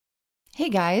Hey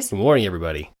guys, Good morning,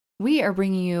 everybody. we are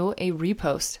bringing you a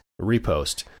repost.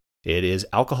 Repost. It is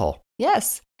alcohol.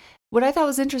 Yes. What I thought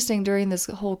was interesting during this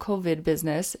whole COVID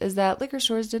business is that liquor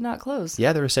stores did not close.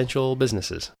 Yeah, they're essential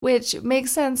businesses. Which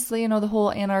makes sense, the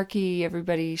whole anarchy,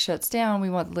 everybody shuts down, we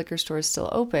want the liquor stores still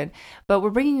open. But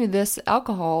we're bringing you this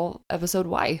alcohol episode.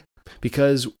 Why?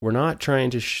 Because we're not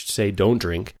trying to say don't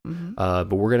drink, but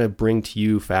we're going to bring to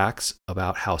you facts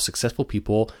about how successful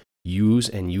people use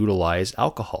and utilize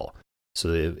alcohol.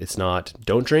 So it's not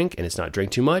don't drink and it's not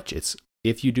drink too much. It's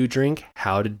if you do drink,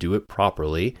 how to do it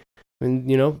properly. And,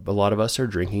 a lot of us are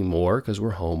drinking more because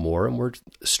we're home more and we're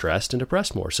stressed and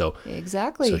depressed more. So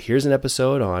Exactly. So here's an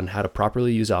episode on how to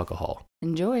properly use alcohol.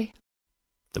 Enjoy.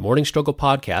 The Morning Struggle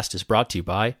podcast is brought to you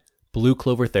by Blue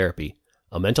Clover Therapy,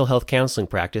 a mental health counseling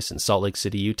practice in Salt Lake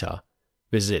City, Utah.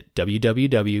 Visit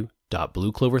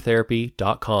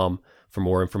www.blueclovertherapy.com for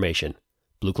more information.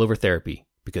 Blue Clover Therapy,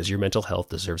 because your mental health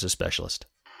deserves a specialist.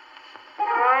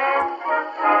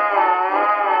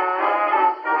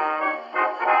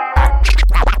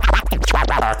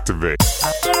 Activate.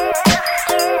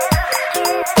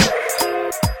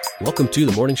 Welcome to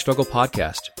the Morning Struggle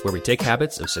podcast, where we take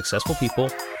habits of successful people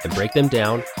and break them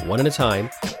down one at a time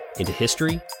into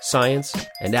history, science,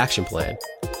 and action plan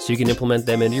so you can implement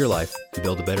them into your life and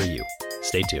build a better you.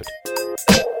 Stay tuned.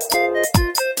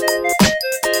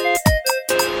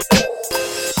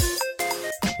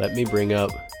 Let me bring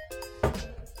up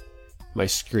my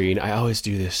screen. I always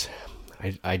do this.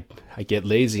 I get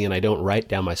lazy and I don't write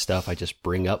down my stuff. I just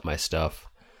bring up my stuff.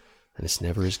 And it's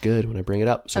never as good when I bring it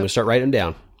up. So I'm going to start writing them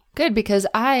down. Good, because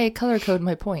I color code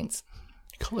my points.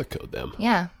 Color code them.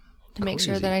 Yeah. To make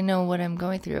sure that I know what I'm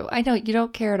going through. I know you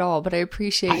don't care at all, but I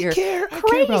appreciate your I care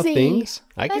about things.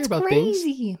 I care about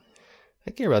things.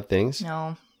 I care about things.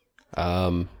 No.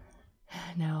 No.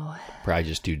 Probably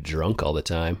just too drunk all the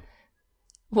time.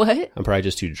 What? I'm probably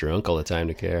just too drunk all the time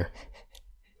to care.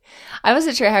 I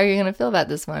wasn't sure how you're going to feel about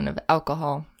this one of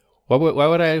alcohol. Why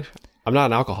would I? I'm not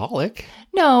an alcoholic.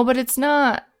 No, but it's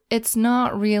not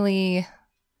really,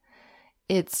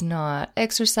 it's not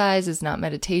exercise, it's not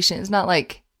meditation, it's not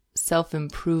like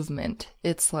self-improvement.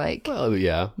 It's like Well,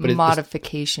 yeah. But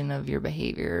modification of your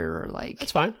behavior or like...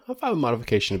 That's fine. I'm fine with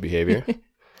modification of behavior.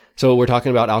 So we're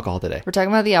talking about alcohol today. We're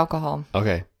talking about the alcohol.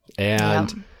 Okay.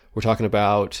 And we're talking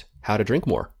about how to drink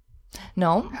more.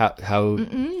 No. How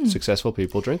successful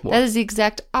people drink more. That is the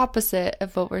exact opposite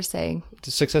of what we're saying.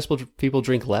 Do successful people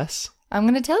drink less? I'm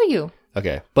going to tell you.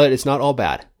 Okay. But it's not all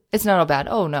bad. It's not all bad.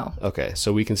 Oh, no. Okay.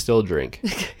 So we can still drink.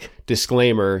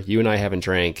 Disclaimer, you and I haven't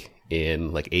drank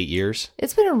in like 8 years.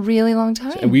 It's been a really long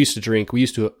time. And we used to drink. We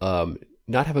used to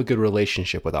not have a good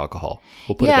relationship with alcohol.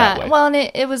 We'll put it that way. Well, and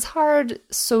it was hard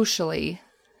socially.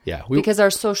 Yeah. Because our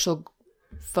social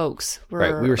folks were...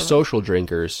 Right. We were social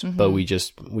drinkers, but we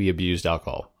abused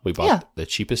alcohol. We bought the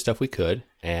cheapest stuff we could,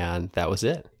 and that was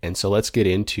it. And so let's get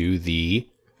into the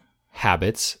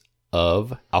habits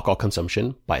of alcohol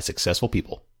consumption by successful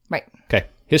people. Right. Okay.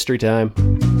 History time.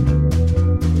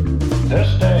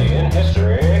 This day in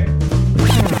history.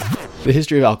 The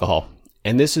history of alcohol.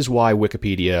 And this is why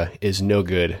Wikipedia is no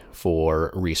good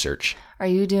for research. Are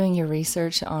you doing your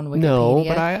research on Wikipedia? No,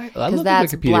 but I love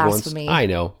that's the Wikipedia blasphemy. ones. I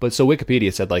know. But so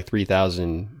Wikipedia said like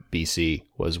 3000 BC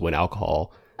was when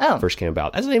alcohol first came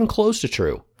about. That's not even close to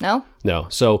true. No? No.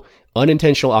 So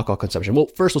unintentional alcohol consumption. Well,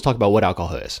 first let's talk about what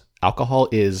alcohol is. Alcohol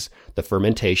is the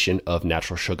fermentation of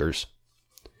natural sugars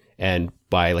and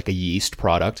by like a yeast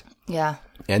product. Yeah.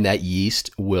 And that yeast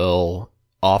will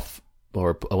one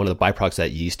of the byproducts of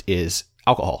that yeast is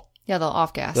alcohol. Yeah, they'll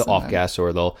off-gas. They'll off-gas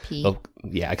or they'll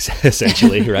yeah,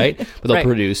 essentially, right? But they'll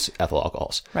produce ethyl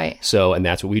alcohols. Right. So, and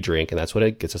that's what we drink, and that's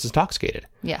what gets us intoxicated.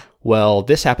 Yeah. Well,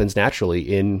 this happens naturally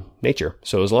in nature.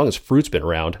 So as long as fruit's been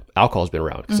around, alcohol's been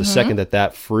around. Because the second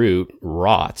that fruit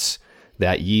rots,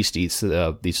 that yeast eats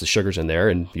the sugars in there,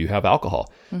 and you have alcohol.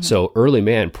 So early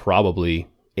man probably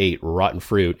ate rotten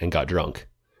fruit and got drunk.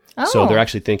 Oh. So they're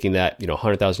actually thinking that,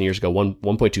 100,000 years ago,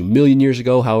 1.2 million years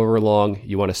ago, however long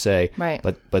you want to say. Right.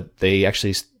 But they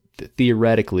actually,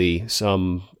 theoretically,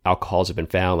 some alcohols have been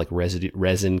found, like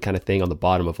resin kind of thing on the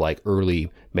bottom of like early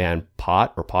man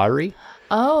pot or pottery.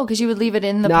 Oh, because you would leave it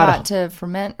in the pot to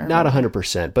ferment? Or not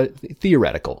 100%, but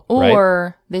theoretical.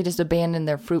 Or they just abandoned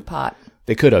their fruit pot.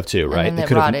 They could have too, right? And then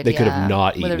They could have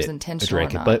not eaten whether it, intentional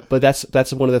drank or it. not. But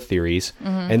that's one of the theories.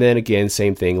 And then again,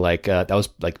 same thing. Like that was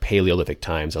like Paleolithic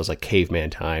times. That was like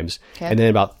caveman times. Okay. And then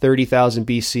about 30,000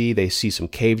 BC, they see some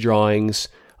cave drawings.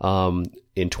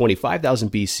 In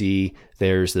 25,000 BC,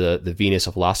 there's the Venus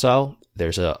of Lascaux.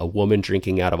 There's a woman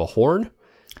drinking out of a horn,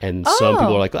 and some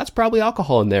people are like, that's probably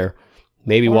alcohol in there.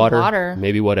 maybe Or water, water.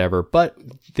 maybe whatever. But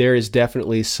there is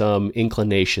definitely some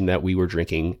inclination that we were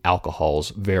drinking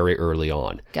alcohols very early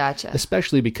on. Gotcha.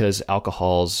 Especially because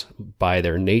alcohols, by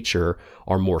their nature,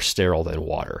 are more sterile than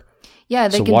water. Yeah,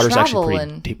 they So can water's travel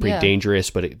actually pretty dangerous,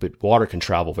 but water can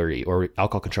travel or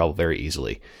alcohol can travel very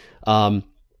easily.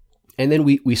 And then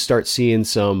we start seeing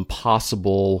some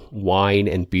possible wine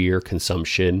and beer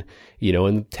consumption,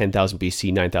 in 10,000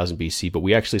 BC, 9,000 BC, but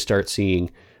we actually start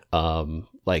seeing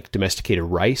like domesticated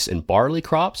rice and barley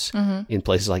crops in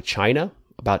places like China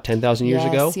about 10,000 years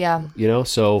ago. Yeah.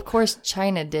 So Of course,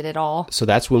 China did it all. so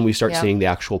that's when we start seeing the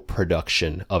actual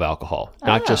production of alcohol,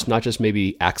 not just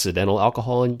maybe accidental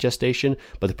alcohol in gestation,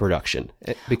 but the production.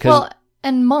 Because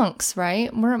and monks,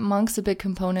 right? Weren't monks a big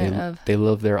component of? they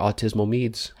love their autismal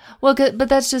meads. Well, but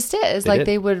that's just it. It's like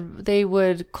did. they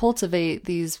would cultivate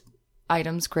these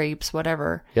items, grapes,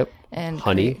 whatever. Yep. And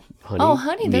Honey. Oh,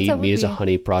 honey. That's Mead, mead is a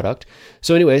honey product.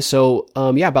 So anyway,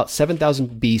 about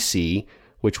 7,000 BC,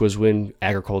 which was when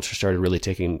agriculture started really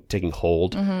taking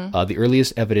hold. The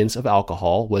earliest evidence of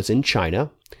alcohol was in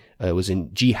China. It was in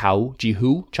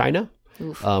Jihu, China.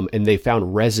 And they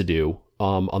found residue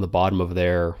on the bottom of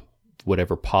their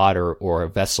whatever pot or a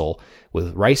vessel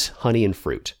with rice, honey, and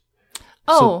fruit.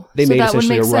 So they made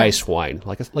essentially a rice wine,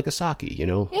 like a sake,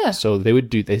 Yeah. So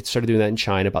they started doing that in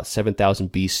China about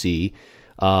 7,000 BC.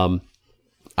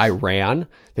 Iran,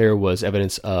 there was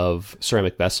evidence of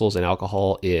ceramic vessels and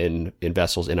alcohol in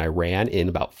vessels in Iran in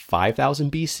about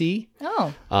 5,000 BC.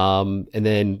 And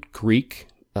then Greek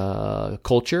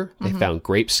culture, they found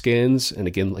grape skins, and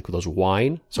again, like with those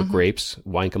wine. So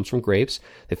wine comes from grapes.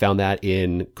 They found that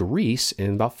in Greece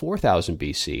in about 4,000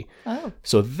 BC.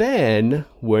 So then,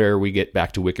 where we get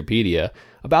back to Wikipedia,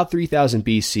 about 3,000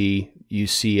 BC, you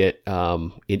see it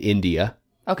in India.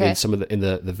 Okay. In some of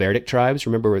the Vedic tribes.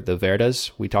 Remember the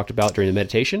Vedas we talked about during the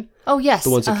meditation? Oh, yes. The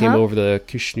ones that came over the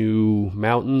Kishnu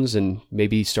mountains and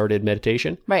maybe started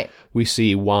meditation. Right. We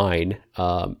see wine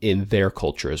in their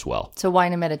culture as well. So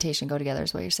wine and meditation go together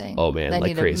is what you're saying. Oh, man, I like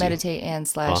need crazy. to meditate and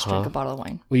 / drink a bottle of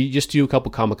wine. Well, you just do a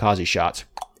couple kamikaze shots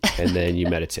and then you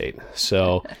meditate.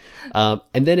 So, and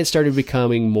then it started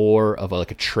becoming more of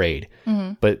like a trade.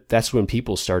 But that's when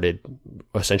people started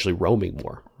essentially roaming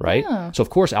more, right? So of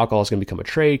course, alcohol is going to become a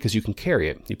trade because you can carry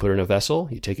it. You put it in a vessel,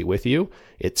 you take it with you,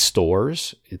 it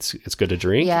stores, it's good to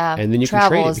drink, and then you can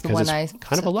trade it because it's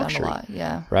kind of a luxury,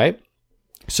 right?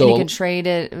 So and you can trade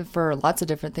it for lots of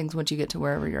different things once you get to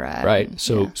wherever you're at. Right.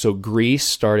 So Greece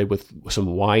started with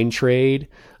some wine trade.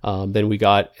 Then we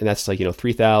got, and that's like,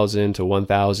 3,000 to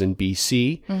 1,000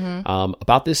 BC.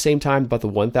 About this same time, about the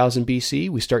 1,000 BC,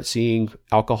 we start seeing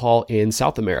alcohol in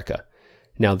South America.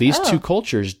 Now, these two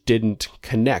cultures didn't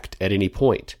connect at any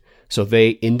point. So they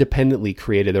independently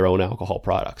created their own alcohol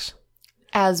products.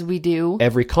 As we do.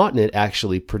 Every continent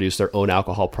actually produced their own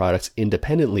alcohol products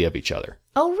independently of each other.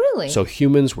 Oh, really? So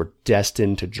humans were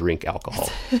destined to drink alcohol.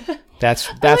 That's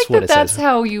like what it that's says.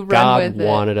 how you run God with it.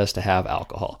 wanted us to have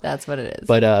alcohol. That's what it is.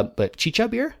 But chicha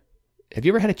beer? Have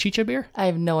you ever had a chicha beer? I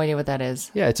have no idea what that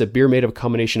is. Yeah, it's a beer made of a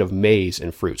combination of maize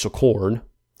and fruit. So corn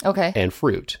and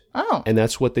fruit. Oh. And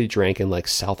that's what they drank in like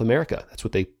South America. That's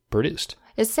what they produced.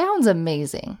 It sounds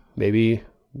amazing. Maybe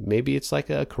it's like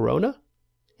a Corona?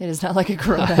 It is not like a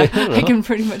Corona. I can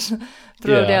pretty much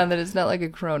throw down that it's not like a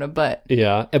Corona, but...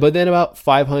 Yeah. But then about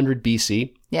 500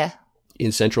 BC,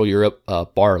 in Central Europe,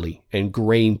 barley and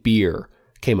grain beer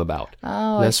came about.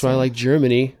 Oh, and that's why I like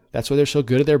Germany. That's why they're so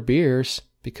good at their beers,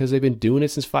 because they've been doing it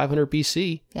since 500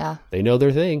 BC. Yeah. They know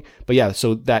their thing. But yeah,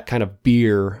 so that kind of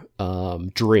beer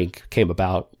drink came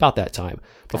about that time.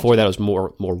 Before that, it was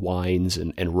more wines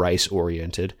and rice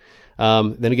oriented.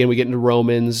 Then again, we get into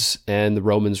Romans, and the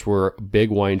Romans were big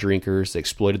wine drinkers. They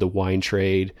exploited the wine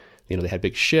trade. They had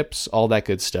big ships, all that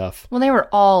good stuff. Well, they were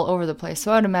all over the place.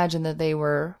 So I'd imagine that they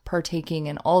were partaking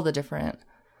in all the different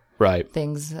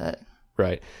things.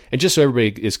 Right. And just so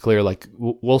everybody is clear, like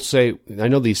we'll say, I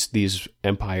know these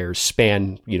empires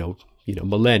span,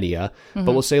 millennia, but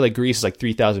we'll say like Greece is like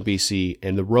 3000 BC,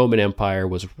 and the Roman Empire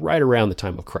was right around the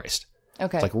time of Christ.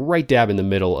 Okay. It's like right dab in the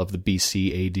middle of the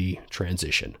BC AD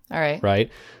transition. All right.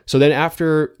 Right. So then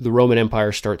after the Roman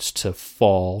Empire starts to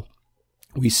fall,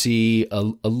 we see a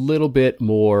little bit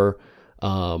more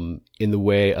in the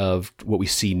way of what we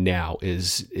see now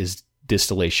is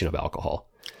distillation of alcohol.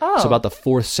 Oh. So about the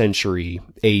 4th century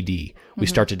AD, we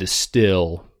start to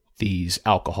distill these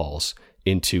alcohols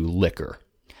into liquor.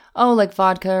 Oh, like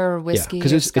vodka or whiskey. Yeah,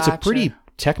 because it's a pretty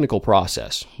technical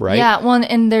process, right? Yeah, well,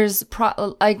 and there's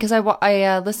because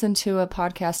I listened to a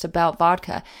podcast about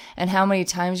vodka and how many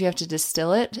times you have to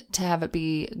distill it to have it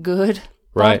be good.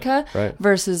 Right, vodka right.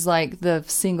 versus like the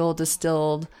single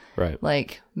distilled, Right.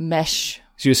 like mesh.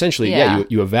 So you essentially, Yeah.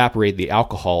 you evaporate the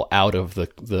alcohol out of the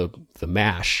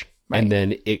mash, Right. and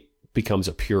then it becomes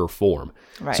a pure form.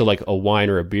 Right. So like a wine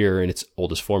or a beer in its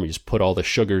oldest form, you just put all the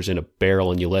sugars in a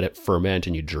barrel and you let it ferment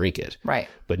and you drink it. Right.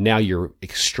 But now you're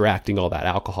extracting all that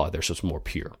alcohol there, so it's more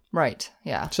pure. Right.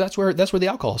 Yeah. So that's where the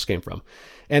alcohols came from.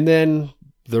 And then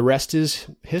the rest is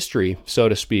history, so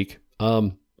to speak.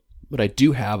 But I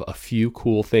do have a few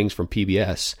cool things from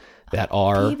PBS that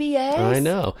are PBS? I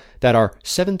know, that are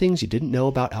 7 things you didn't know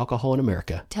about alcohol in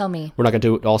America. Tell me. We're not going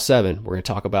to do all 7. We're going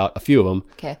to talk about a few of them.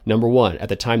 Okay. Number 1, at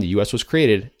the time the U.S. was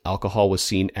created, alcohol was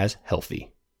seen as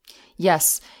healthy.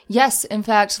 Yes. Yes. In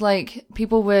fact, like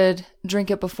people would drink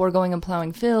it before going and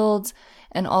plowing fields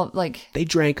and all like. They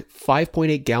drank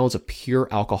 5.8 gallons of pure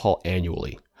alcohol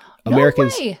annually. No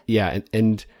way. Yeah.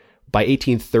 And by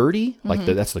 1830, like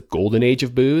that's the golden age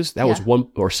of booze, that was Yeah.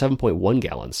 7.1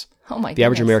 gallons. Oh my The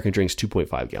average goodness. American drinks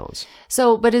 2.5 gallons.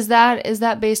 So, but is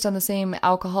that based on the same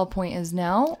alcohol point as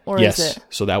now, or Yes. is it?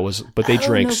 So that was, but they Oh,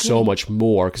 drank no so kidding. much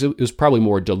more because it was probably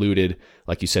more diluted,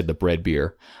 like you said, the bread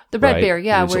beer. The bread right? beer,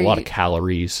 yeah, There's a where lot you- of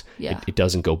calories. Yeah. It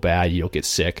doesn't go bad. You don't get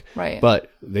sick. Right.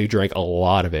 But they drank a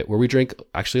lot of it, where we drink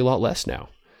actually a lot less now.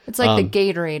 It's like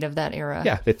the Gatorade of that era.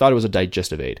 Yeah, they thought it was a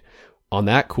digestive aid. On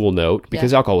that cool note,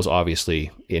 because Yeah. alcohol was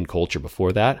obviously in culture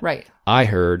before that, Right. I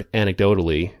heard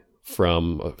anecdotally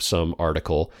from some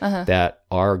article Uh-huh. that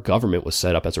our government was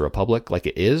set up as a republic like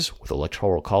it is with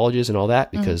electoral colleges and all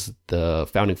that Mm-hmm. because the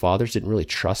founding fathers didn't really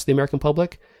trust the American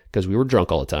public because we were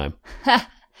drunk all the time.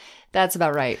 That's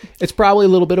about right. It's probably a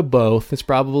little bit of both. It's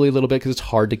probably a little bit because it's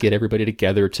hard to get everybody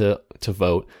together to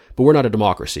vote. But we're not a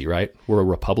democracy, right? We're a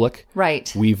republic.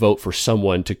 Right. We vote for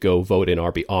someone to go vote on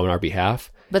our behalf.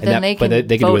 But And then they can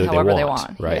do vote whatever however they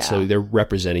want. right? Yeah. So they're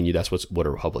representing you. That's what a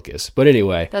republic is. But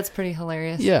anyway, That's pretty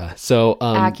hilarious. yeah. So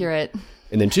Accurate.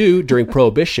 and then 2, during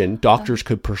Prohibition, doctors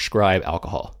could prescribe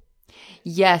alcohol.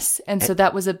 Yes. And so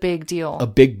that was a big deal. A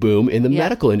big boom in the Yeah.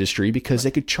 medical industry because they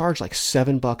could charge like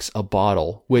 $7 a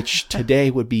bottle, which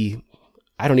today would be,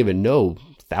 I don't even know,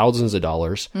 thousands of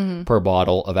dollars Mm-hmm. per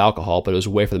bottle of alcohol. But it was a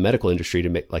way for the medical industry to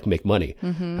make money.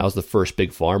 Mm-hmm. That was the first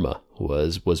big pharma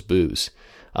was booze.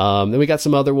 Then we got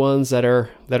some other ones that are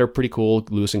pretty cool.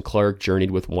 Lewis and Clark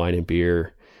journeyed with wine and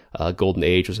beer. Golden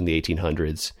Age was in the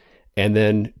 1800s, and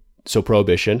then so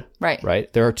Prohibition.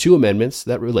 Right. There are 2 amendments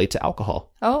that relate to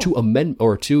alcohol. Oh. 2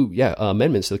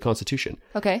 amendments to the Constitution.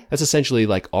 Okay. That's essentially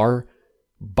like our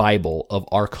Bible of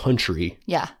our country,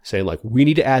 Yeah. saying like we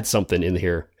need to add something in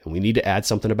here, and we need to add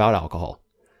something about alcohol.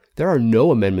 There are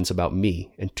no amendments about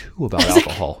me and 2 about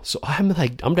alcohol. So I'm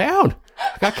down.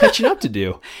 I got catching up to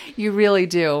do. You really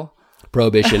do.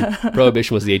 Prohibition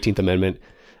was the 18th Amendment,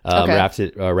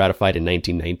 Okay. ratified in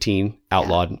 1919,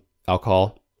 outlawed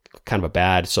alcohol. Kind of a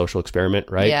bad social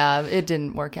experiment, right? Yeah. It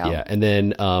didn't work out. Yeah, and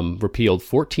then repealed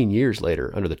 14 years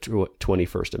later under the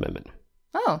 21st Amendment.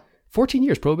 Oh. 14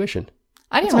 years, Prohibition.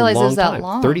 I didn't That's a realize it was long that time.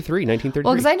 long. 1933.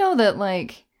 Well, because I know that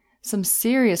like some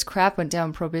serious crap went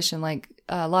down Prohibition. Like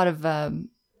a lot of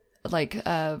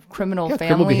criminal families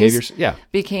criminal behaviors. Yeah,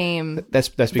 became that's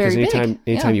because very big. anytime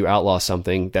Yeah. you outlaw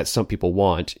something that some people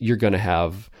want, you're going to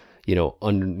have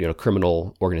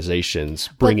criminal organizations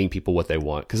bringing people what they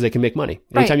want because they can make money.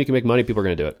 Anytime Right. you can make money, people are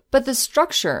going to do it. But the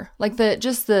structure, like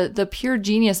the pure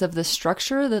genius of the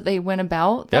structure that they went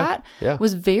about Yeah.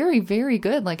 was very, very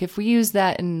good. Like if we use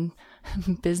that in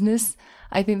business,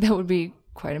 I think that would be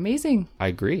quite amazing. I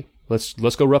agree. Let's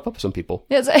go rough up some people.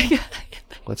 It's like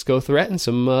Let's go threaten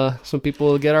some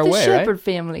people to get our the way, Shepherd right?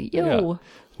 family. Yo. Yeah.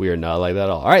 We are not like that at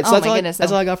all. All right, so Oh that's my all. goodness, That's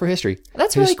no. all I got for history.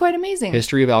 That's really quite amazing.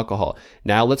 History of alcohol.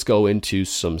 Now let's go into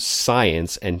some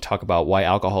science and talk about why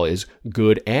alcohol is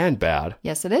good and bad,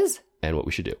 Yes, it is. and what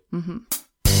we should do.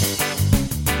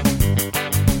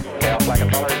 Gale flag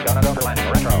controllers, gun and over landing.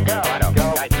 Retro. Go. Rhino.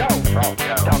 Go. Guide. Go. Control.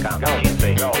 Go. Telcom. Go.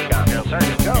 GNC. Go. Econ. Drill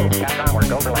Surgeon. Go. Captain onward.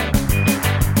 Go for landing.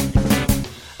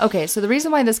 Okay, so the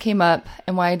reason why this came up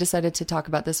and why I decided to talk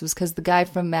about this was because the guy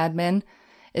from Mad Men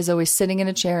is always sitting in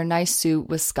a chair, nice suit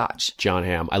with scotch. John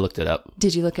Hamm. I looked it up.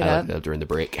 Did you look it I up? looked it up during the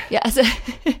break. Yes.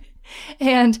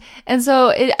 and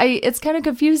so it's kind of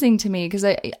confusing to me because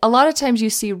a lot of times you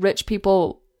see rich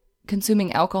people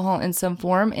consuming alcohol in some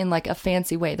form in like a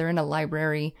fancy way. They're in a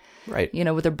library, Right.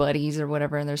 with their buddies or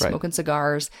whatever, and they're Right. smoking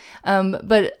cigars.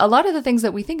 But a lot of the things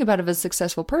that we think about of a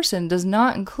successful person does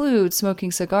not include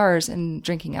smoking cigars and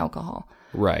drinking alcohol.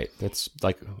 Right. That's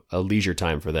like a leisure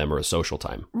time for them or a social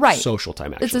time. Right. Social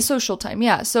time, actually. It's a social time,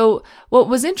 yeah. So what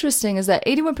was interesting is that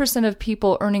 81% of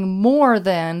people earning more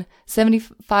than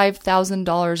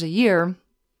 $75,000 a year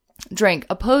drank,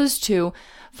 opposed to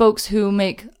folks who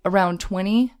make around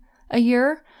 20 a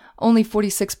year, only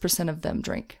 46% of them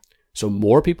drink. So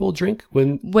more people drink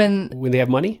when they have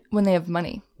money? When they have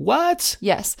money. What?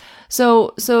 Yes.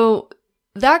 So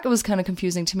that was kind of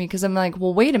confusing to me because I'm like,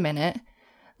 well, wait a minute.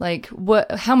 Like,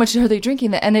 how much are they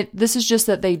drinking? And this is just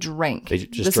that they drank. They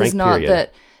just this drank, is not period.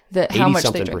 that how much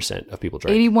they drink. 80-something% of people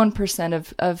drink.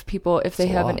 81% of people, if they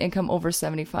That's a have lot. an income over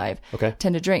 75, Okay.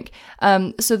 tend to drink.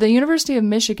 So the University of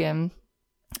Michigan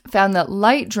found that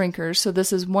light drinkers, so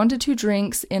this is 1 to 2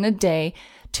 drinks in a day,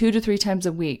 2 to 3 times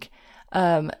a week,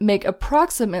 make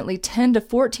approximately 10 to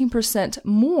 14%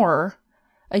 more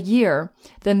a year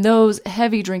than those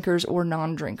heavy drinkers or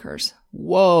non-drinkers.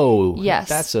 Whoa. Yes.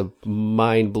 That's a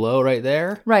mind blow right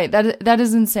there. Right. That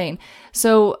is insane.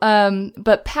 So,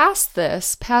 but past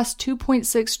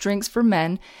 2.6 drinks for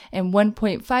men and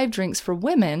 1.5 drinks for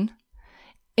women,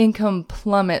 income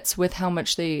plummets with how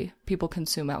much people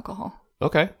consume alcohol.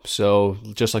 Okay. So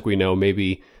just like we know,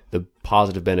 maybe the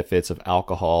positive benefits of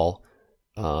alcohol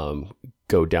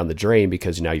go down the drain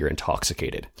because now you're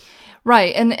intoxicated.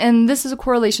 Right. And this is a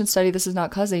correlation study. This is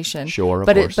not causation. Sure, of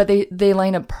but course. But they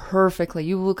line up perfectly.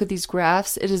 You look at these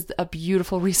graphs. It is a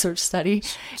beautiful research study.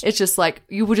 It's just like,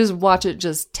 you would just watch it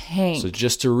just tank. So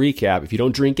just to recap, if you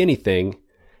don't drink anything,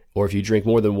 or if you drink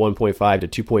more than 1.5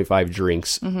 to 2.5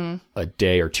 drinks a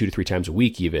day or 2 to 3 times a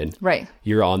week even, right,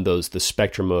 you're on the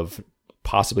spectrum of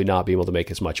possibly not being able to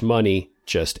make as much money,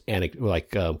 just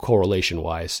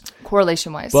correlation-wise.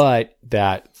 Correlation-wise. But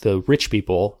that the rich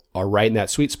people are right in that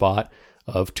sweet spot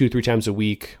of 2 to 3 times a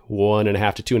week,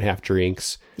 1.5 to 2.5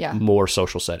 drinks, more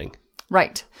social setting.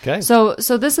 Right. Okay. So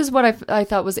this is what I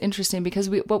thought was interesting, because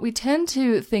what we tend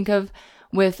to think of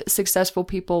with successful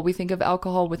people, we think of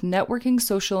alcohol with networking,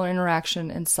 social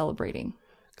interaction, and celebrating.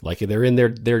 Like they're in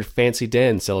their fancy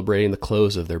den celebrating the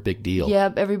close of their big deal.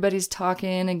 Yep, everybody's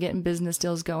talking and getting business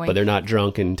deals going. But they're not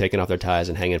drunk and taking off their ties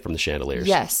and hanging from the chandeliers.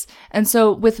 Yes. And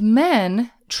so with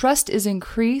men, trust is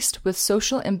increased with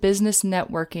social and business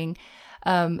networking,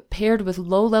 paired with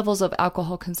low levels of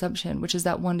alcohol consumption, which is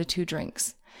that 1 to 2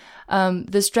 drinks.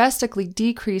 This drastically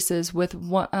decreases with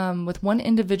one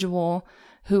individual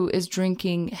who is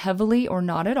drinking heavily or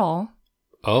not at all.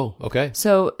 Oh, okay.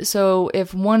 So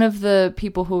if one of the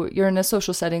people who you're in a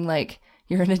social setting, like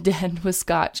you're in a den with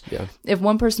scotch, if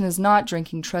one person is not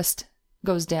drinking, trust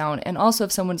goes down. And also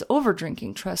if someone's over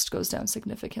drinking, trust goes down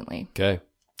significantly. Okay.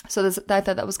 So I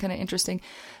thought that was kind of interesting.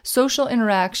 Social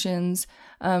interactions,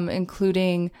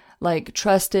 including like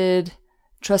trust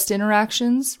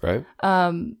interactions. Right.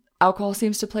 Alcohol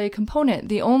seems to play a component.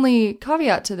 The only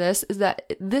caveat to this is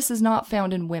that this is not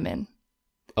found in women.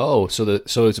 Oh, so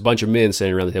it's a bunch of men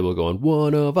sitting around the table going,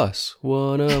 one of us,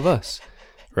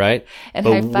 right? And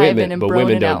high-fiving and but broing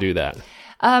women it don't out. do that.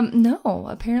 No,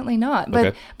 apparently not. But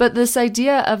Okay. but this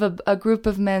idea of a group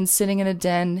of men sitting in a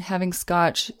den having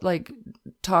scotch, like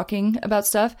talking about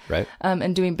stuff, Right.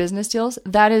 And doing business deals,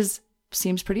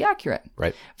 seems pretty accurate.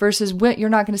 Right. Versus you're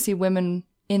not going to see women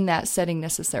in that setting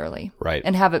necessarily. Right.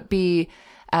 And have it be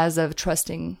as a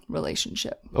trusting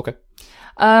relationship. Okay.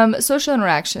 Social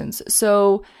interactions.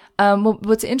 So,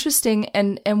 what's interesting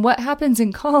and what happens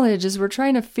in college is we're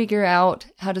trying to figure out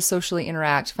how to socially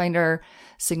interact, find our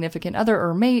significant other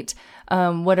or mate,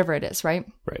 whatever it is, right?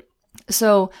 Right.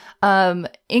 So, alcohol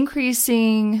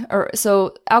increases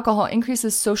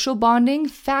social bonding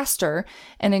faster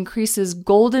and increases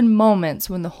golden moments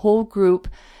when the whole group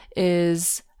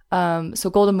is, so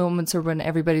golden moments are when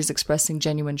everybody's expressing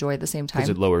genuine joy at the same time. Because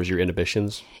it lowers your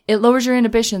inhibitions. It lowers your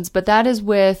inhibitions, but that is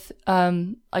with,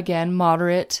 again,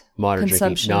 moderate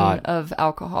consumption drinking, of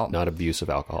alcohol. Not abuse of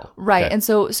alcohol. Right. Okay. And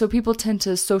so people tend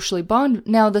to socially bond.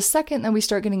 Now, the second that we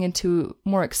start getting into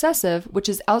more excessive, which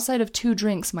is outside of 2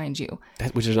 drinks, mind you.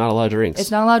 Which is not a lot of drinks.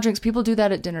 It's not a lot of drinks. People do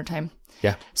that at dinner time.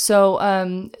 Yeah. So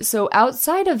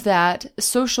outside of that,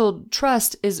 social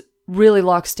trust really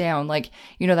locks down. Like,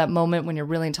 that moment when you're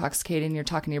really intoxicated and you're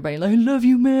talking to your buddy, like, I love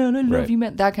you, man. I love you,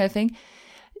 man. That kind of thing.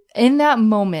 In that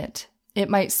moment, it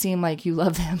might seem like you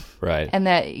love them. Right. And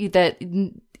that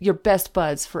you're best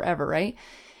buds forever, right?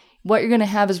 What you're going to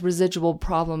have is residual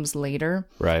problems later.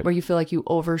 Right. Where you feel like you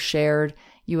overshared,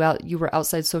 you were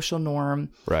outside social norm.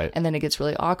 Right. And then it gets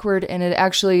really awkward. And it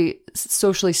actually,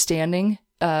 socially standing,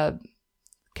 kind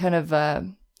of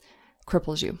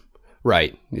cripples you.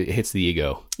 Right. It hits the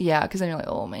ego. Yeah, because then you're like,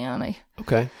 oh man.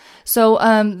 Okay. So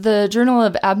the Journal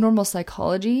of Abnormal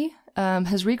Psychology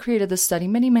has recreated this study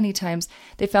many, many times.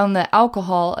 They found that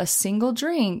alcohol, a single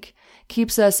drink,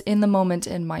 keeps us in the moment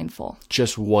and mindful.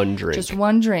 Just one drink. Just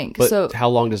one drink. But so how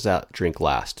long does that drink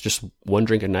last? Just one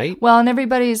drink a night? well, and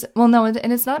no,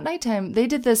 and it's not nighttime. They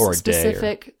did this Or a day,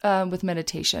 specific with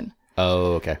meditation.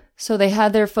 Oh, okay. So they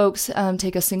had their folks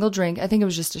take a single drink. I think it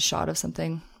was just a shot of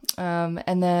something.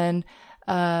 And then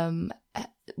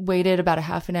waited about a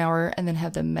half an hour and then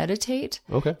have them meditate.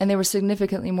 Okay. And they were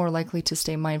significantly more likely to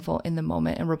stay mindful in the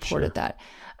moment and reported that,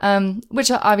 which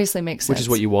obviously makes sense. Which is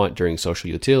what you want during social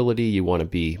utility. You want to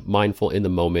be mindful in the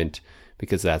moment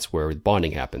because that's where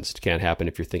bonding happens. It can't happen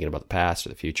if you're thinking about the past or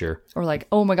the future. Or like,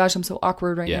 oh my gosh, I'm so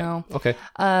awkward right now. Okay.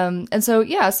 And so,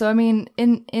 so I mean,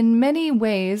 in many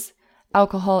ways,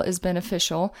 alcohol is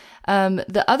beneficial.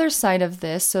 The other side of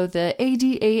this, so the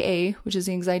ADAA, which is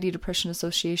the Anxiety Depression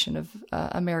Association of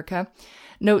America,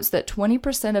 notes that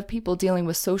 20% of people dealing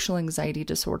with social anxiety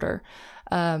disorder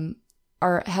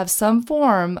have some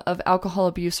form of alcohol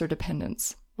abuse or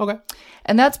dependence. Okay.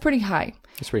 And that's pretty high.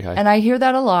 That's pretty high. And I hear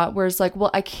that a lot where it's like,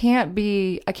 well, I can't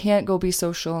go be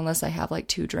social unless I have like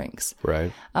 2 drinks.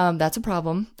 Right. That's a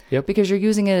problem. Yep. Because you're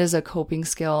using it as a coping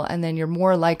skill and then you're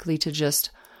more likely to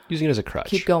just using it as a crutch.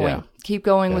 Keep going. Keep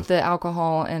going with the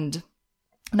alcohol and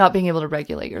not being able to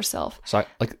regulate yourself. So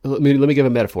let me give a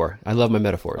metaphor. I love my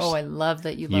metaphors. Oh, I love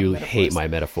that you love You metaphors. hate my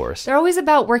metaphors. They're always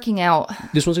about working out.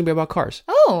 This one's going to be about cars.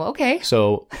 Oh, okay.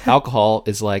 So alcohol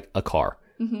is like a car.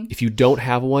 Mm-hmm. If you don't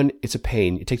have one, it's a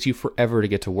pain. It takes you forever to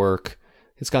get to work.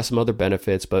 It's got some other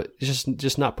benefits, but it's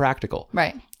just not practical.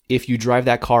 Right. If you drive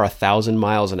that car 1,000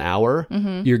 miles an hour,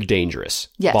 you're dangerous.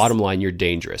 Yes. Bottom line, you're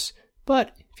dangerous.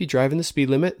 But if you drive in the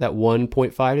speed limit, that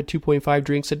 1.5 to 2.5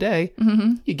 drinks a day,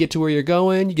 you get to where you're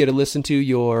going. You get to listen to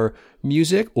your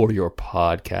music or your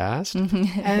podcast,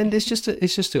 and it's just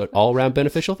an all-around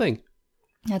beneficial thing.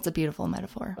 That's a beautiful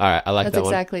metaphor. All right, I like that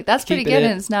one. That's pretty good,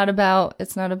 and it's not about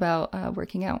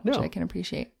working out, which I can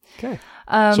appreciate. Okay.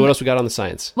 So what else we got on the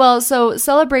science? Well, so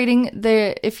celebrating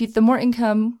the more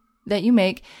income that you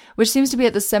make, which seems to be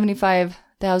at the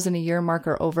 $75,000 a year mark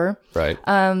or over, right?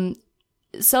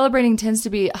 Celebrating tends to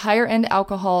be higher end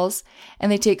alcohols, and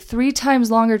they take 3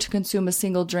 times longer to consume a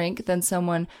single drink than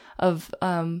someone of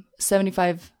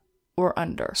 75 or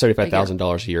under.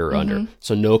 $75,000 a year or under.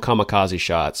 So no kamikaze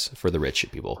shots for the rich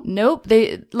people. Nope.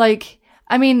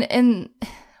 And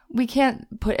we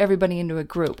can't put everybody into a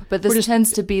group, but this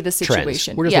tends to be the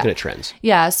situation. Trends. We're just looking at trends.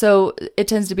 Yeah. So it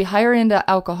tends to be higher into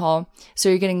alcohol. So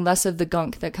you're getting less of the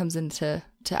gunk that comes into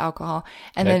alcohol.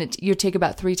 And then you take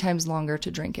about 3 times longer to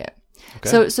drink it.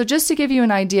 Okay. So just to give you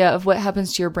an idea of what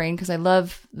happens to your brain, because I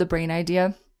love the brain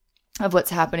idea of what's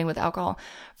happening with alcohol.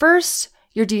 First,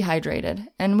 you're dehydrated,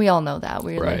 and we all know that.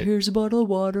 We're like, here's a bottle of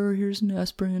water, here's an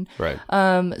aspirin. Right.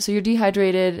 So you're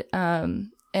dehydrated,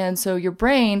 and so your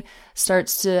brain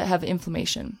starts to have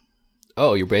inflammation.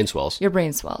 Oh, your brain swells. Your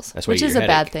brain swells, That's why which you is get a your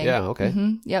bad headache. thing. Yeah, okay.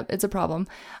 Yep, it's a problem.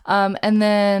 And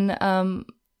then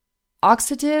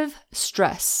oxidative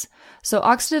stress. So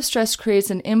oxidative stress creates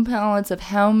an imbalance of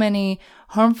how many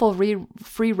harmful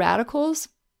free radicals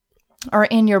are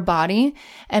in your body,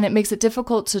 and it makes it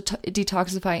difficult to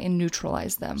detoxify and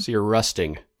neutralize them. So you're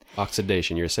rusting.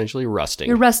 Oxidation. You're essentially rusting.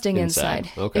 You're rusting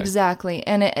inside. Okay. Exactly.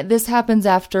 And this happens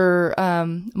after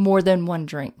more than 1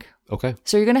 drink. Okay.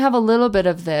 So you're going to have a little bit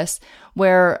of this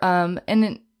where,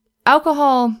 and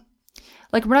alcohol,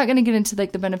 like we're not going to get into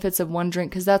like the benefits of 1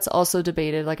 drink because that's also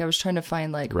debated. Like I was trying to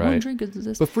find like 1 drink is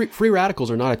this. But free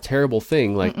radicals are not a terrible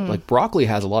thing. Like broccoli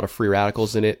has a lot of free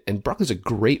radicals in it, and broccoli's a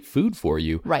great food for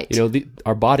you. Right. You know,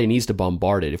 our body needs to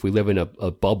bombard it. If we live in a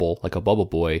bubble, like a bubble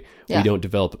boy, we don't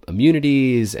develop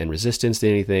immunities and resistance to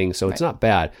anything. So it's not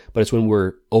bad, but it's when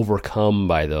we're overcome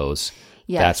by those.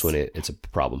 Yes. That's when it's a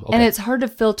problem. Okay. And it's hard to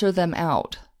filter them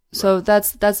out. So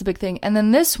that's the big thing. And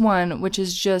then this one, which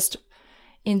is just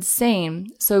insane.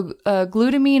 So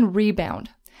glutamine rebound.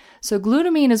 So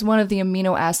glutamine is one of the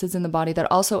amino acids in the body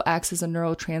that also acts as a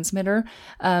neurotransmitter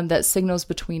that signals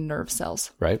between nerve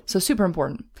cells. Right. So super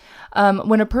important.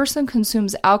 When a person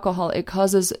consumes alcohol, it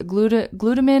causes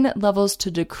glutamine levels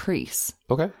to decrease.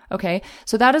 Okay.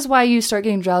 So that is why you start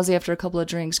getting drowsy after a couple of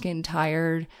drinks, getting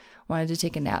tired, wanted to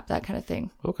take a nap, that kind of thing.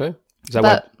 Okay. Is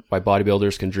that why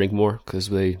bodybuilders can drink more? Because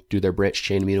they do their branched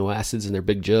chain amino acids in their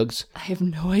big jugs? I have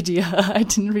no idea. I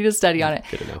didn't read a study on it.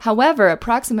 Good to know. However,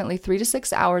 approximately 3 to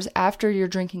 6 hours after your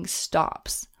drinking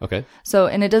stops. Okay. So,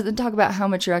 and it doesn't talk about how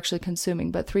much you're actually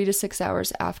consuming, but 3 to 6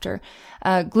 hours after,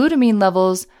 glutamine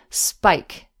levels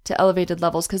spike to elevated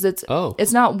levels because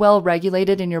it's not well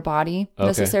regulated in your body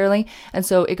necessarily. And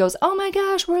so it goes, oh my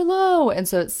gosh, we're low. And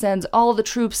so it sends all the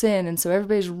troops in. And so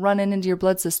everybody's running into your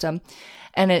blood system.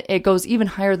 and it goes even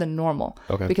higher than normal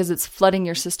Okay. because it's flooding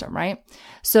your system, right?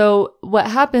 So what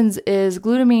happens is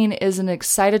glutamine is an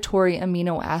excitatory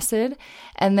amino acid.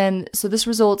 And then, so this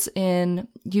results in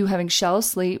you having shallow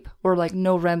sleep or like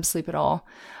no REM sleep at all.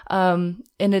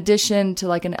 In addition to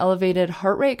like an elevated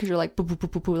heart rate, because you're like, boo, boo, boo,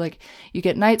 boo, boo, like you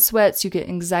get night sweats, you get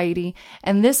anxiety.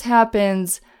 And this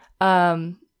happens,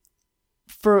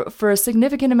 for a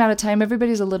significant amount of time.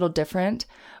 Everybody's a little different,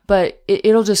 but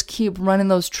it'll just keep running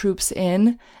those troops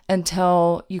in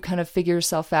until you kind of figure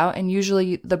yourself out. And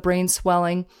usually the brain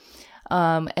swelling,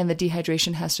 and the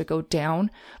dehydration has to go down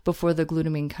before the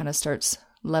glutamine kind of starts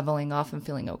leveling off and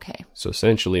feeling okay. So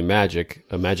essentially a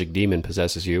magic demon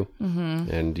possesses you,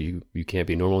 and you can't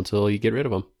be normal until you get rid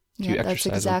of them. Yeah, that's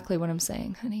exactly what I'm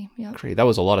saying, honey. Yeah. Great. That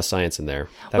was a lot of science in there.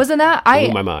 Wasn't that?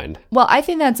 Blew my mind. Well, I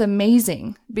think that's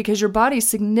amazing because your body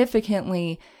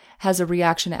significantly has a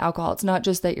reaction to alcohol. It's not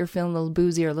just that you're feeling a little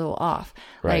boozy or a little off.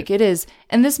 Right. Like it is.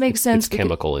 And this makes sense. It's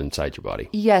chemical inside your body.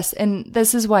 Yes. And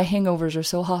this is why hangovers are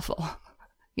so awful.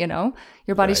 You know,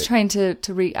 your body's trying to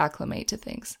reacclimate to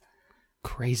things.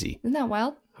 Crazy. Isn't that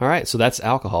wild? All right. So that's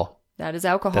alcohol. That is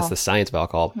alcohol. That's the science of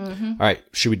alcohol. All right.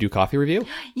 Should we do coffee review?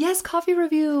 Yes, coffee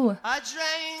review. I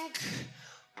drank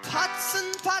pots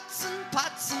and pots and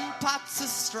pots and pots of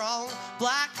strong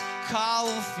black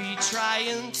coffee,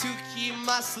 trying to keep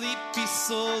my sleepy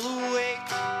soul awake.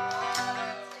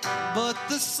 But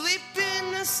the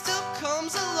sleepiness still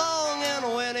comes along,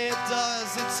 and when it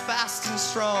does, it's fast and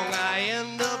strong. I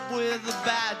end up with a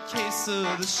bad case of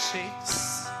the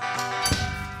shakes.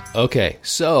 Okay,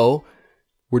 so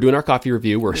we're doing our coffee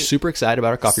review. We're super excited about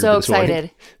our coffee review this morning. So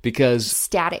excited. Because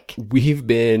Static. we've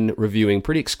been reviewing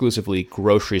pretty exclusively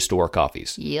grocery store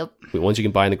coffees. Yep. Ones you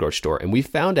can buy in the grocery store. And we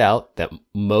found out that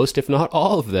most, if not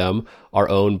all of them, are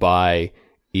owned by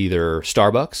either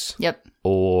Starbucks Yep.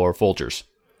 or Folgers.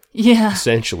 Yeah.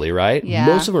 Essentially, right? Yeah.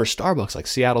 Most of them are Starbucks, like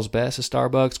Seattle's Best is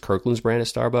Starbucks, Kirkland's brand is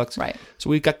Starbucks. Right. So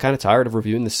we got kind of tired of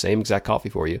reviewing the same exact coffee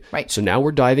for you. Right. So now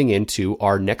we're diving into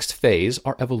our next phase,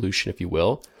 our evolution, if you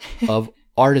will, of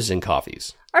artisan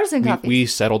coffees. Artisan coffees. We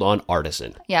settled on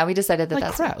artisan. Yeah, we decided that Like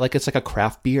that's craft. Like it's like a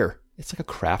craft beer. It's like a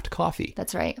craft coffee.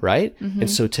 That's right. Right? And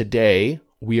so today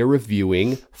we are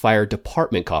reviewing Fire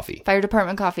Department coffee. Fire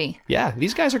department coffee. Yeah,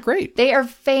 these guys are great. They are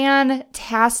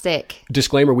fantastic.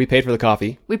 Disclaimer, we paid for the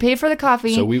coffee. We paid for the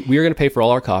coffee. So we are going to pay for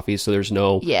all our coffees, so there's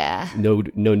no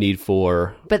need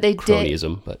for but they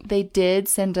cronyism. But they did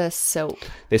send us soap.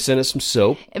 They sent us some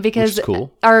soap, Because which is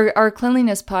cool. our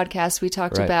cleanliness podcast, we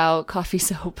talked Right. about coffee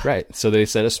soap. Right. So they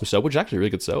sent us some soap, which is actually really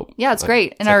good soap. Yeah, it's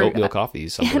great. It's And like our oatmeal coffee.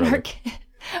 Something and or other.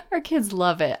 our kids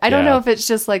love it. I don't Yeah. know if it's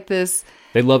just like this.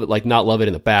 They love it, like not love it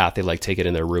in the bath. They like take it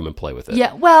in their room and play with it.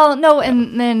 Yeah, well, no,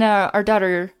 and then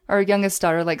our youngest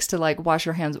daughter likes to like wash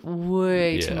her hands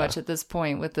way too Yeah. much at this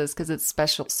point with this because it's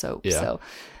special soap. Yeah. So,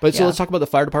 But so yeah. let's talk about the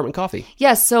Fire Department coffee.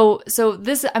 Yes, so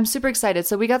this I'm super excited.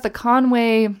 So we got the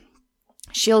Conway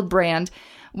Shield brand,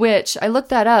 which I looked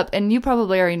that up, and you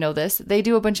probably already know this. They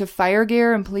do a bunch of fire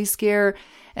gear and police gear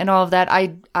and all of that.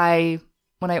 I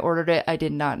when I ordered it, I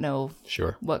did not know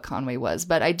Sure. what Conway was,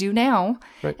 but I do now.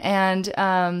 Right. And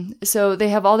so they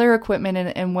have all their equipment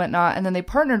and whatnot, and then they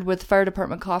partnered with Fire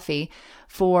Department Coffee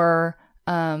for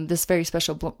this very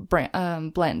special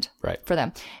blend Right. for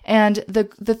them. And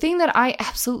the thing that I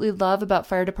absolutely love about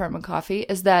Fire Department Coffee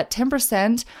is that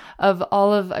 10% of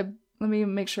all of let me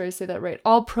make sure I say that right.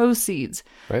 All proceeds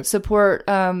Right. support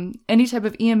any type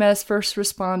of EMS, first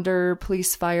responder,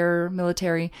 police, fire,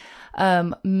 military,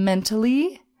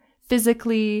 mentally,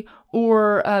 physically,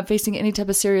 or facing any type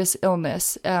of serious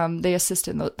illness. They assist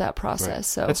in that process. Right.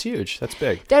 So That's huge. That's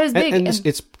big. That is big. And And-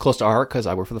 it's close to our heart because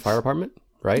I work for the fire department,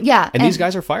 right? Yeah, And these and-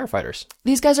 guys are firefighters.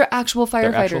 these guys are actual firefighters.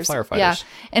 They're actual firefighters. Yeah,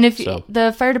 and if So-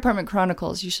 the Fire Department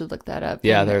Chronicles, you should look that up.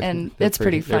 Yeah, and they're it's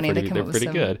pretty funny. They're They come up with pretty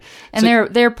some, good. and So-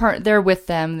 they're with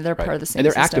them. They're Right. part of the same. And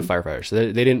they're system. active firefighters. So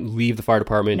they didn't leave the fire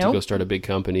department to Nope. go start a big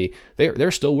company.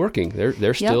 They're still working.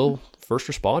 They're still first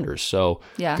responders. So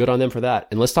Yeah. good on them for that.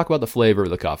 And let's talk about the flavor of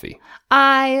the coffee.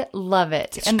 I love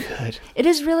it. It's and good. It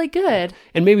is really good.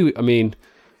 And maybe,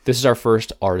 this is our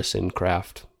first artisan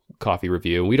craft coffee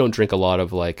review. We don't drink a lot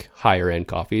of like higher end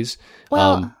coffees.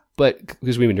 Well- but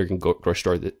because we've been drinking grocery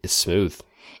store, it's smooth.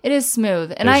 It is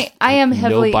smooth, and There's I am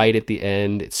heavily no bite at the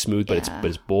end. It's smooth, but Yeah.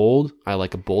 it's bold. I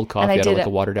like a bold coffee. I did don't like it- a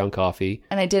watered down coffee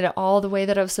and I did it all the way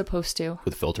that I was supposed to.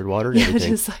 with filtered water and Yeah, everything.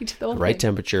 just like the whole Right thing.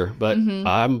 temperature. But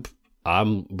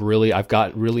I've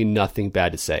got really nothing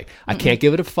bad to say. I can't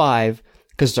give it a 5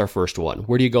 because it's our first one.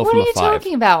 Where do you go What from are you a 5?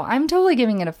 talking about? I'm totally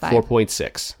giving it a 5.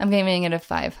 4.6. I'm giving it a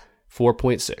 5.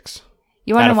 4.6.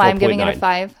 You want Out to of know why I'm giving it a 4.9.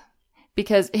 5?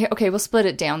 Because okay, we'll split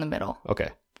it down the middle. Okay.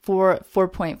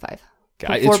 4.5.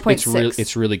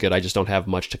 It's really good. I just don't have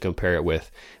much to compare it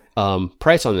with.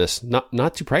 Price on this,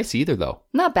 not too pricey either though.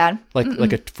 Not bad.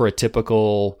 For a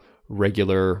typical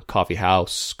regular coffee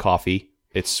house coffee,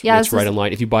 it's right in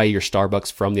line. If you buy your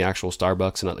Starbucks from the actual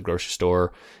Starbucks and not the grocery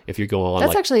store, if you go on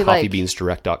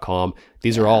coffeebeansdirect.com,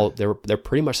 these are all they're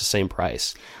pretty much the same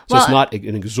price. So it's not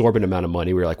an exorbitant amount of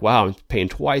money. We're like, wow, I'm paying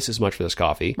twice as much for this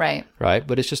coffee. Right.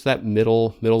 But it's just that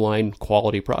middle line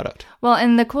quality product. Well,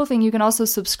 and the cool thing, you can also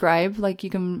subscribe. Like you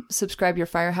can subscribe your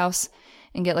Firehouse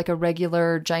and get like a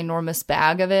regular ginormous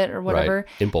bag of it or whatever.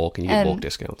 Right. In bulk, and you get bulk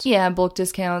discounts. Yeah, bulk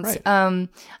discounts. Right.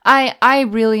 I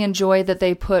really enjoy that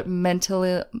they put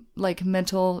mental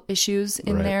issues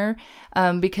in there,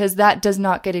 because that does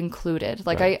not get included.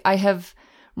 Like I have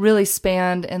really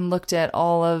spanned and looked at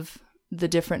all of the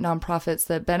different nonprofits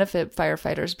that benefit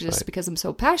firefighters just because I'm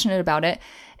so passionate about it.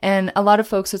 And a lot of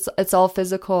folks, it's all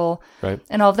physical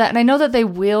and all of that. And I know that they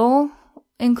will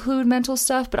include mental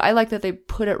stuff, but I like that they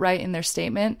put it right in their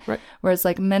statement, where it's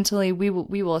like mentally, we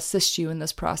will assist you in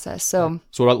this process. So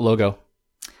what about the logo?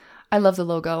 I love the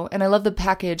logo and I love the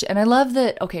package and I love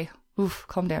that. Okay. Oof,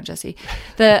 calm down, Jessie.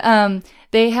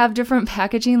 They have different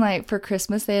packaging. Like for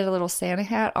Christmas, they had a little Santa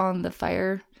hat on the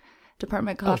fire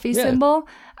department coffee symbol.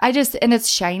 And it's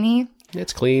shiny.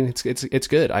 It's clean. It's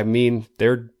good. I mean,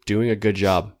 they're doing a good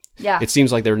job. Yeah. It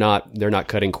seems like they're not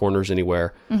cutting corners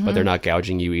anywhere, but they're not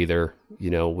gouging you either,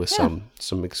 with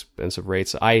some expensive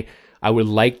rates. I would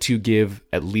like to give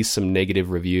at least some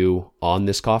negative review on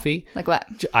this coffee. Like what?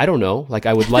 I don't know. Like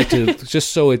I would like to,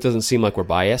 just so it doesn't seem like we're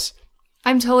biased.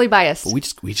 I'm totally biased. But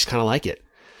we just kind of like it.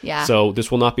 Yeah. So this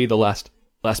will not be the last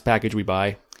package we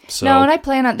buy. So. No, and I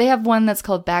plan on, they have one that's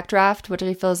called Backdraft, which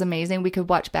I feel is amazing. We could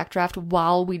watch Backdraft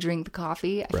while we drink the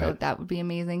coffee. I feel like that would be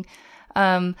amazing.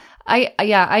 I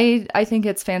think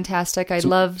it's fantastic.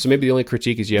 So maybe the only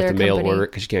critique is you have to mail order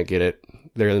it because you can't get it.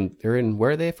 They're in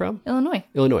where are they from?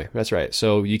 Illinois. That's right.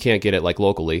 So you can't get it like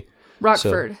locally.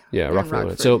 Rockford. So,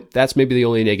 Rockford. So that's maybe the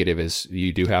only negative is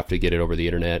you do have to get it over the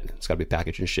internet. It's got to be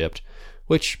packaged and shipped,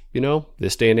 which,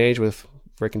 this day and age with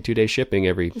freaking 2-day shipping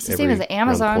it's the same as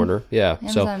Amazon. Corner. Yeah.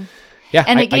 Amazon. So yeah.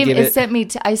 And it sent me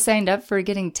I signed up for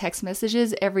getting text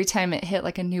messages every time it hit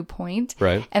like a new point.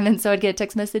 Right. And then so I'd get a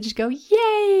text message go,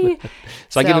 yay.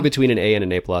 So I give it between an A and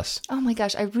an A+. Oh my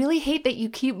gosh. I really hate that you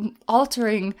keep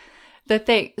altering the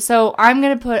thing. So I'm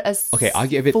going to put I'll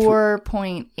give it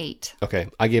 4.8. Okay.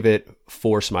 I give it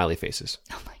 4 smiley faces.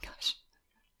 Oh my gosh.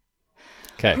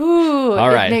 Okay. Ooh, all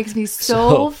right. It makes me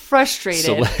so frustrated.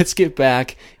 So let's get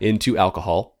back into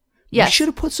alcohol. Yes. We should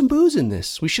have put some booze in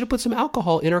this. We should have put some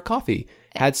alcohol in our coffee.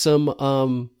 Had some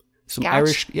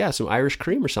Irish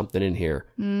cream or something in here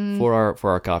for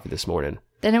our coffee this morning.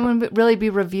 Then it wouldn't really be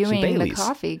reviewing the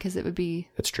coffee because it would be.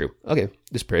 That's true. Okay,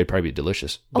 this would probably be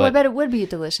delicious. I bet it would be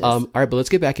delicious. All right, but let's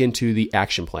get back into the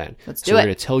action plan. Let's do it. We're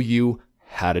going to tell you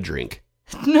how to drink.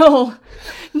 No.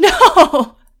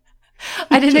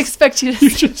 I didn't expect you to. You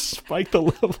just spiked the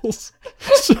levels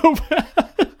so bad.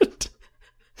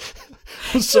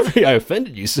 I'm sorry I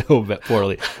offended you so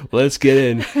poorly. Let's get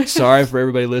in. Sorry for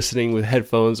everybody listening with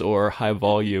headphones or high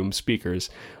volume speakers.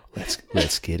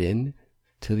 Let's get in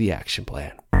to the action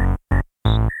plan.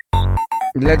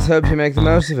 Let's hope you make the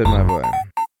most of it, my boy.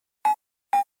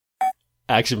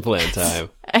 Action plan time.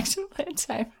 Action plan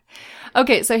time.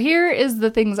 Okay, so here is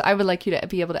the things I would like you to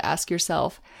be able to ask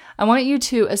yourself. I want you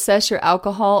to assess your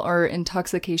alcohol or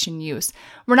intoxication use.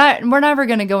 We're never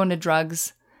going to go into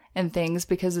drugs and things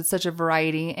because it's such a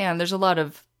variety and there's a lot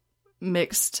of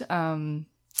mixed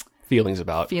feelings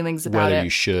about whether it. You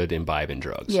should imbibe in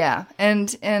drugs. Yeah. And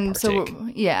partake. So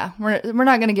we're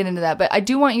not going to get into that, but I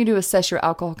do want you to assess your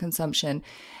alcohol consumption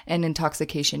and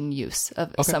intoxication use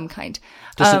of some kind.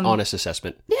 Just an honest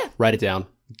assessment. Yeah. Write it down.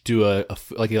 Do a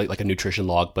nutrition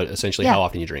log, but essentially how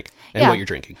often you drink and what you're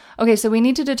drinking. Okay, so we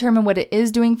need to determine what it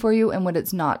is doing for you and what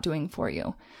it's not doing for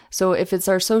you. So if it's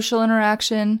our social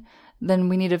interaction, then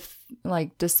we need to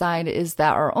decide, is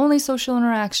that our only social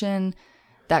interaction?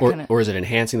 Or is it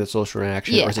enhancing the social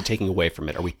interaction, or is it taking away from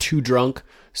it? Are we too drunk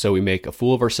so we make a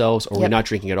fool of ourselves, or are we not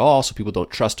drinking at all so people don't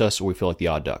trust us, or we feel like the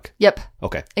odd duck? Yep.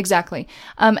 Okay. Exactly.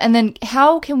 And then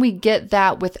how can we get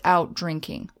that without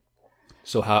drinking?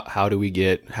 So how do we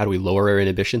lower our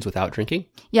inhibitions without drinking?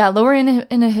 Yeah, lower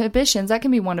inhibitions, that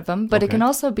can be one of them, but it can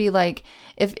also be like,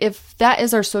 if that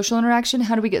is our social interaction,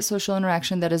 how do we get social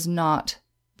interaction that does not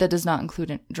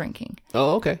include drinking?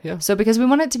 Oh, okay, yeah. So because we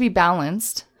want it to be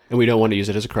balanced. And we don't want to use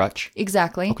it as a crutch.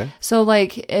 Exactly. Okay. So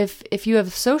if you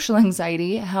have social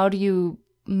anxiety, how do you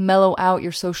mellow out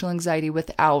your social anxiety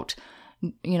without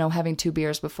having 2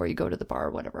 beers before you go to the bar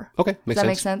or whatever? Okay. Does that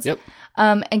make sense? Yep.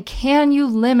 And can you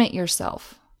limit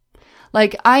yourself?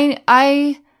 Like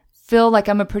I feel like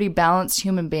I'm a pretty balanced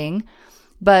human being,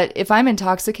 but if I'm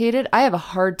intoxicated, I have a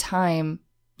hard time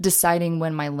deciding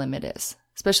when my limit is,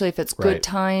 especially if it's good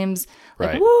times.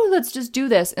 Like, woo, let's just do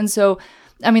this. And so,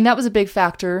 I mean, that was a big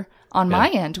factor on my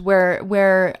end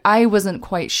where I wasn't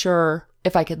quite sure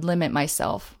if I could limit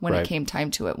myself when it came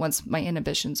time to it, once my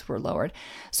inhibitions were lowered.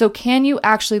 So can you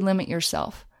actually limit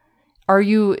yourself? Do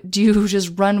you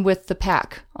just run with the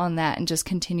pack on that and just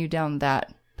continue down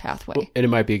that pathway? Well, and it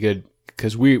might be good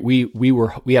because we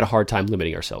had a hard time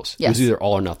limiting ourselves. Yes. It was either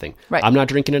all or nothing. Right. I'm not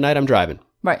drinking tonight, I'm driving.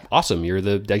 Right. Awesome. You're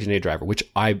the designated driver, which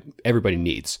everybody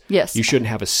needs. Yes. You shouldn't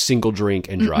have a single drink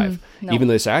and drive. No. Even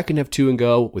though they say I can have 2 and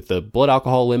go, with the blood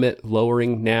alcohol limit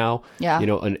lowering now. Yeah. You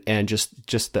know, and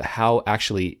just the how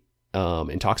actually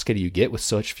intoxicated you get with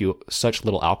such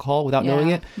little alcohol without knowing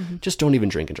it. Just don't even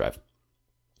drink and drive.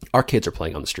 Our kids are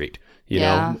playing on the street. You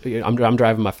know, I'm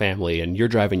driving my family and you're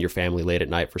driving your family late at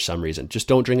night for some reason. Just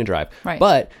don't drink and drive. Right.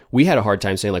 But we had a hard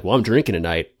time saying like, well, I'm drinking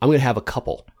tonight. I'm going to have a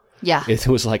couple. Yeah. It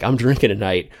was like, I'm drinking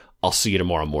tonight. I'll see you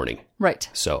tomorrow morning. Right.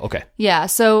 So, okay. Yeah.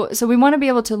 So we want to be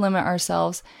able to limit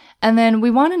ourselves. And then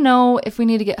we want to know if we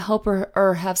need to get help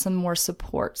or have some more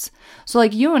supports. So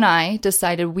like you and I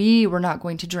decided we were not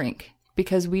going to drink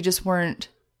because we just weren't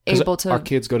able to. Our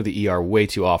kids go to the ER way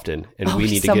too often, and we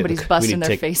need to somebody's busting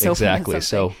their face open. Exactly. Or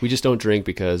so we just don't drink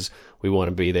because we want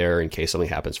to be there in case something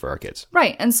happens for our kids.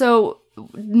 Right. And so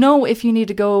know if you need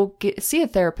to go see a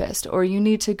therapist or you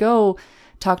need to go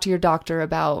talk to your doctor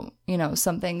about,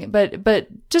 something, but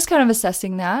just kind of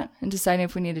assessing that and deciding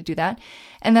if we need to do that.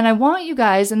 And then I want you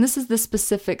guys, and this is the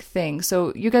specific thing.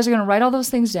 So you guys are going to write all those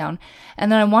things down. And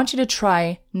then I want you to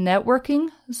try networking,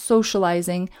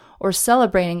 socializing, or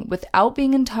celebrating without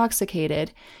being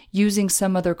intoxicated using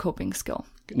some other coping skill.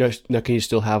 Now, can you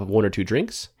still have 1 or 2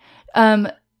 drinks?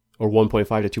 Or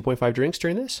 1.5 to 2.5 drinks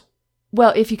during this?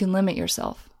 Well, if you can limit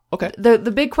yourself. Okay. The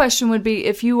big question would be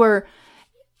if you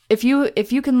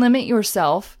can limit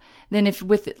yourself, then if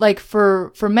with like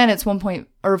for men it's 1.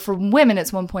 Or for women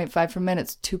it's 1.5, for men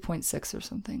it's 2.6 or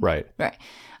something. Right. Right.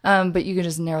 But you can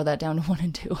just narrow that down to 1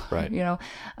 and 2.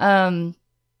 Right.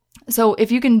 So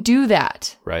if you can do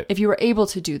that, right, if you were able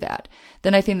to do that,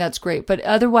 then I think that's great. But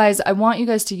otherwise, I want you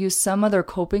guys to use some other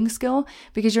coping skill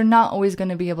because you're not always going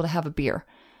to be able to have a beer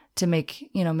to make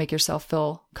yourself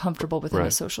feel comfortable within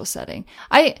a social setting.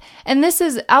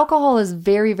 Alcohol is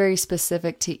very, very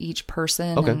specific to each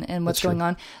person and what's going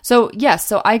on. So yes,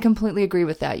 so I completely agree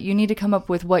with that. You need to come up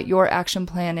with what your action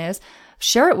plan is.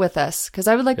 Share it with us because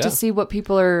I would like to see what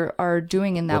people are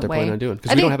doing in that what they're way. planning on doing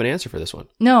because we don't have an answer for this one.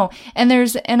 No, and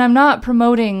I'm not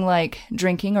promoting like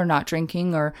drinking or not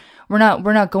drinking, or we're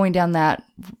not going down that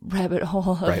rabbit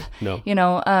hole of, right.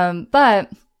 No. But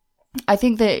I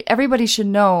think that everybody should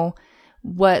know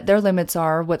what their limits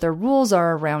are, what their rules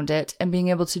are around it, and being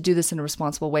able to do this in a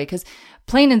responsible way. Because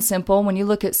plain and simple, when you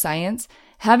look at science,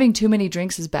 having too many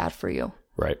drinks is bad for you.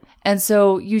 Right. And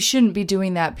so you shouldn't be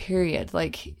doing that, period.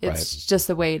 Like, it's just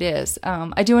the way it is.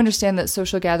 I do understand that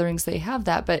social gatherings, they have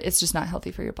that, but it's just not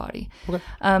healthy for your body. Okay.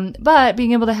 But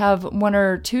being able to have 1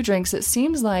 or 2 drinks, it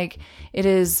seems like it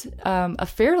is a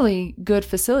fairly good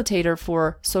facilitator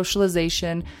for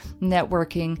socialization,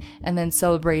 networking, and then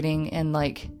celebrating and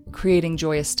like creating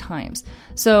joyous times.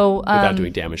 So without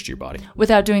doing damage to your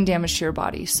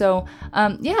body. So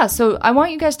so I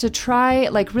want you guys to try,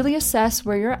 like, really assess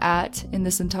where you're at in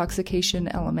this intoxication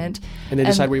element, and then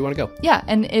decide where you want to go. Yeah,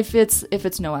 and if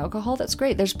it's no alcohol, that's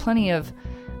great. There's plenty of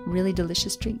really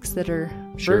delicious drinks that are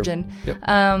virgin. Yep.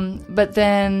 But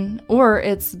then, or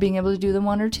it's being able to do the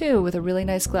 1 or 2 with a really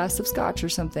nice glass of scotch or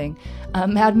something.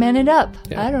 Mad Men it up.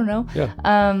 Yeah. I don't know. Yeah.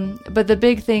 But the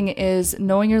big thing is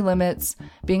knowing your limits,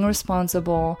 being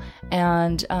responsible,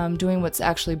 and doing what's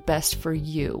actually best for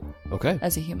you. Okay.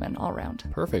 As a human all around.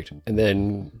 Perfect. And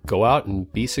then go out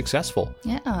and be successful.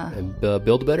 Yeah. And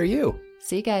build a better you.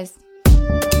 See you guys.